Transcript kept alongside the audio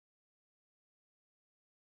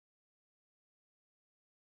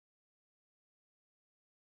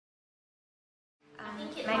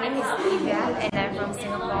My name is Divya and I'm from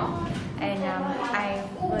Singapore, and I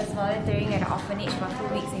was volunteering at an orphanage for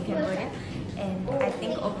 2 weeks in Cambodia, and I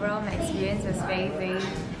think overall my experience was very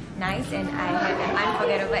nice, and I had an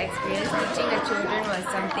unforgettable experience. Teaching the children was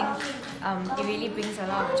something, it really brings a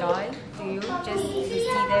lot of joy to you just to see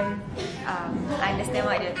them understand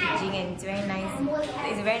what you're teaching, and it's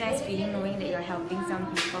a very nice feeling knowing that you're helping some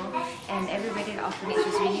people, and everybody at the orphanage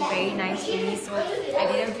was really very nice to me, so I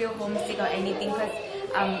didn't feel homesick or anything, because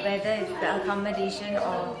whether it's the accommodation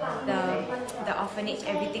or the orphanage,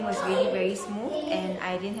 everything was really very smooth, and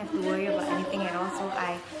I didn't have to worry about anything at all, so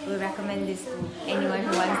I will recommend this to anyone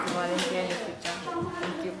who wants to volunteer in the future.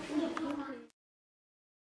 Thank you.